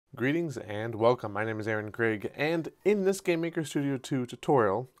Greetings and welcome. My name is Aaron Craig, and in this GameMaker Studio 2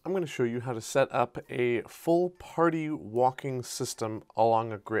 tutorial, I'm going to show you how to set up a full party walking system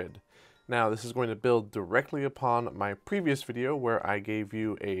along a grid. Now, this is going to build directly upon my previous video where I gave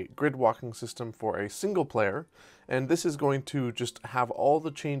you a grid walking system for a single player, and this is going to just have all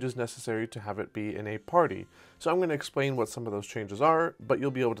the changes necessary to have it be in a party. So I'm going to explain what some of those changes are, but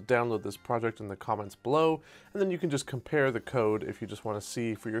you'll be able to download this project in the comments below, and then you can just compare the code if you just want to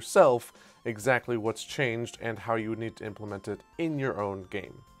see for yourself exactly what's changed and how you would need to implement it in your own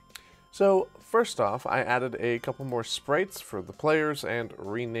game. So first off, I added a couple more sprites for the players and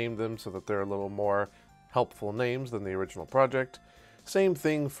renamed them so that they're a little more helpful names than the original project. Same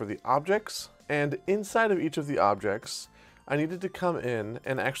thing for the objects, and inside of each of the objects, I needed to come in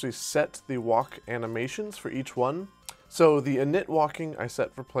and actually set the walk animations for each one. So the init walking I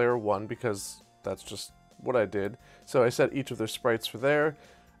set for player 1 because that's just what I did. So I set each of their sprites for there.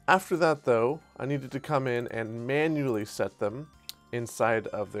 After that though, I needed to come in and manually set them inside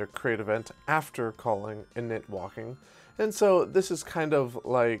of their create event after calling init walking. And so this is kind of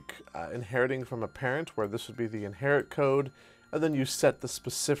like inheriting from a parent, where this would be the inherit code, and then you set the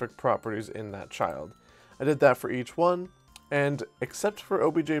specific properties in that child. I did that for each one, and except for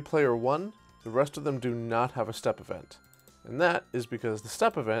obj player 1, the rest of them do not have a step event. And that is because the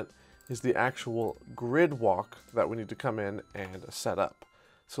step event is the actual grid walk that we need to come in and set up.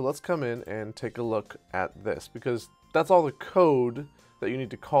 So let's come in and take a look at this, because that's all the code that you need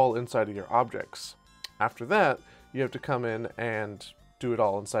to call inside of your objects. After that, you have to come in and do it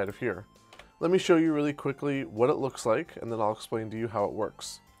all inside of here. Let me show you really quickly what it looks like, and then I'll explain to you how it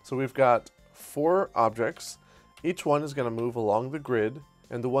works. So we've got 4 objects. Each one is going to move along the grid,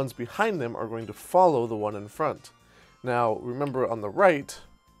 and the ones behind them are going to follow the one in front. Now, remember on the right,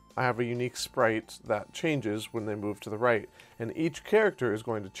 I have a unique sprite that changes when they move to the right, and each character is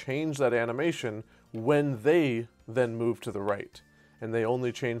going to change that animation when they then move to the right. And they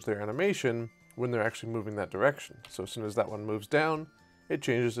only change their animation when they're actually moving that direction. So as soon as that one moves down, it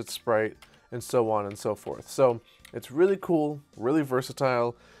changes its sprite, and so on and so forth. So it's really cool, really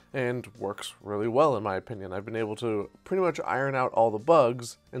versatile, and works really well in my opinion. I've been able to pretty much iron out all the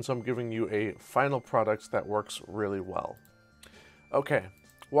bugs, and so I'm giving you a final product that works really well. Okay,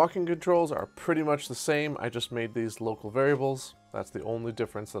 walking controls are pretty much the same. I just made these local variables. That's the only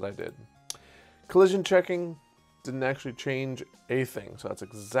difference that I did. Collision checking didn't actually change a thing, so that's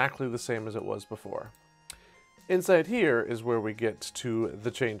exactly the same as it was before. Inside here is where we get to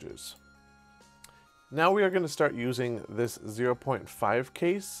the changes. Now we are going to start using this 0.5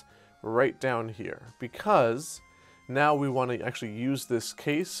 case right down here, because now we want to actually use this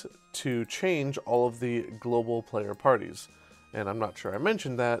case to change all of the global player parties. And I'm not sure I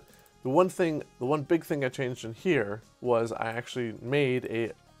mentioned that. The one big thing I changed in here was I actually made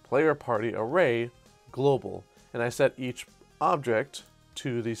a player party array global, and I set each object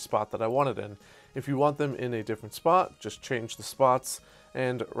to the spot that I wanted in. If you want them in a different spot, just change the spots,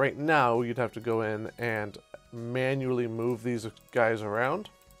 and right now you'd have to go in and manually move these guys around.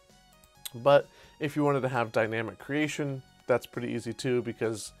 But if you wanted to have dynamic creation, that's pretty easy too,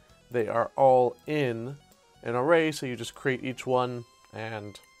 because they are all in an array, so you just create each one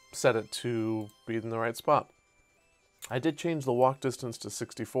and set it to be in the right spot. I did change the walk distance to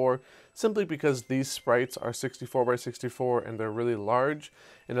 64 simply because these sprites are 64 by 64 and they're really large,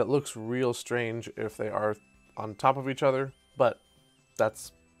 and it looks real strange if they are on top of each other, but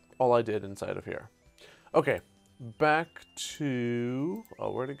that's all I did inside of here. Okay, back to,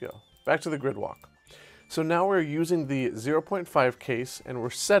 oh, where'd it go? Back to the grid walk. So now we're using the 0.5 case, and we're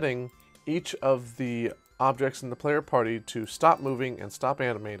setting each of the objects in the player party to stop moving and stop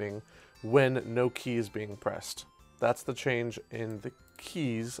animating when no key is being pressed. That's the change in the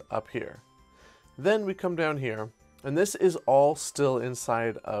keys up here. Then we come down here, and this is all still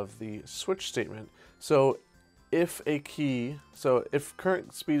inside of the switch statement. So if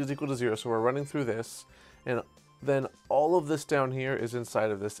current speed is equal to 0, so we're running through this, and then all of this down here is inside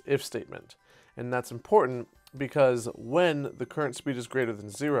of this if statement. And that's important because when the current speed is greater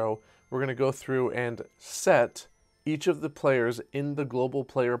than 0, we're going to go through and set each of the players in the global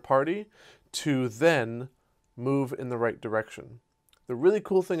player party to then move in the right direction. The really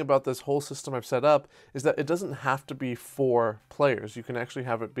cool thing about this whole system I've set up is that it doesn't have to be 4 players. You can actually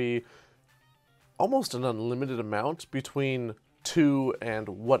have it be almost an unlimited amount between 2 and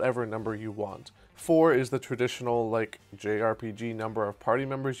whatever number you want. 4 is the traditional like JRPG number of party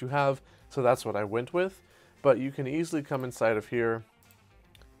members you have, so that's what I went with. But you can easily come inside of here,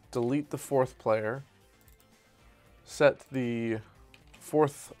 delete the 4th player, set the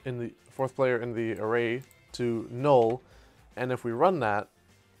 4th player in the array to null, and if we run that,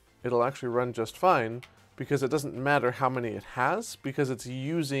 it'll actually run just fine because it doesn't matter how many it has, because it's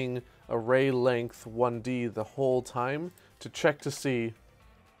using array length 1D the whole time to check to see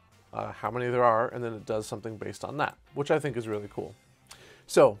how many there are, and then it does something based on that, which I think is really cool.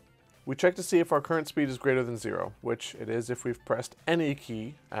 So we check to see if our current speed is greater than 0, which it is if we've pressed any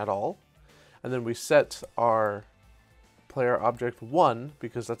key at all. And then we set our player object 1,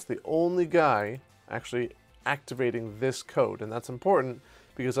 because that's the only guy actually activating this code. And that's important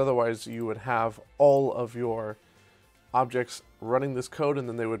because otherwise you would have all of your objects running this code and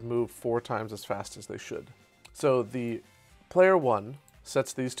then they would move 4 times as fast as they should. So the player 1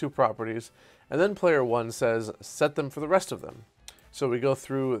 sets these 2 properties, and then player 1 says set them for the rest of them. So we go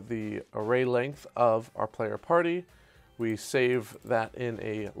through the array length of our player party, we save that in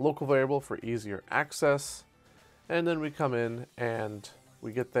a local variable for easier access, and then we come in and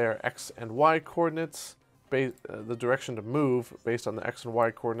we get their x and y coordinates, the direction to move based on the x and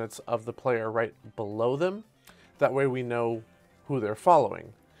y coordinates of the player right below them. That way we know who they're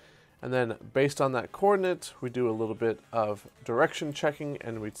following. And then based on that coordinate, we do a little bit of direction checking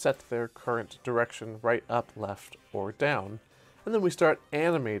and we set their current direction right, up, left, or down. And then we start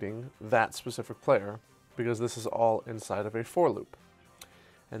animating that specific player, because this is all inside of a for loop.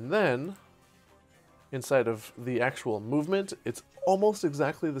 And then inside of the actual movement, it's almost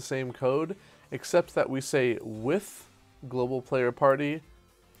exactly the same code, except that we say with global player party,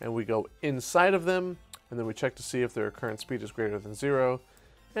 and we go inside of them, and then we check to see if their current speed is greater than 0.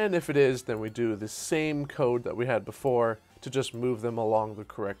 And if it is, then we do the same code that we had before to just move them along the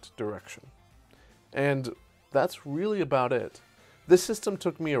correct direction. And that's really about it. This system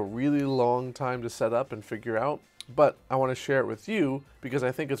took me a really long time to set up and figure out, but I want to share it with you because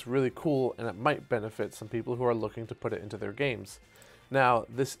I think it's really cool and it might benefit some people who are looking to put it into their games. Now,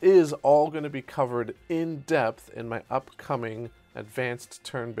 this is all going to be covered in depth in my upcoming advanced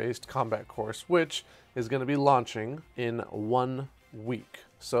turn-based combat course, which is going to be launching in 1 week.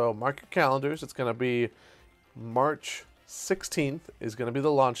 So mark your calendars. It's going to be March 16th is going to be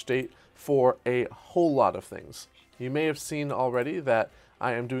the launch date for a whole lot of things. You may have seen already that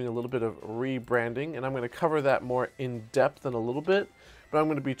I am doing a little bit of rebranding, and I'm going to cover that more in depth in a little bit, but I'm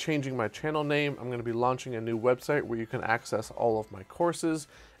going to be changing my channel name. I'm going to be launching a new website where you can access all of my courses,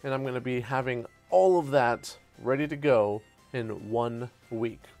 and I'm going to be having all of that ready to go in 1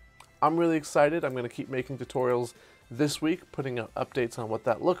 week. I'm really excited. I'm going to keep making tutorials this week, putting out updates on what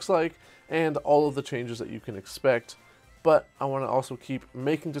that looks like and all of the changes that you can expect, but I want to also keep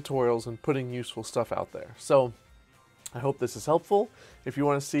making tutorials and putting useful stuff out there. So I hope this is helpful. If you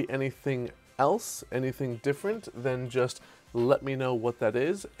want to see anything else, anything different, then just let me know what that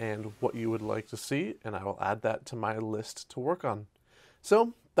is and what you would like to see, and I will add that to my list to work on.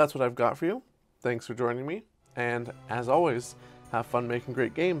 So that's what I've got for you. Thanks for joining me, and as always, have fun making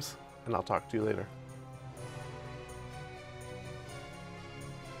great games, and I'll talk to you later.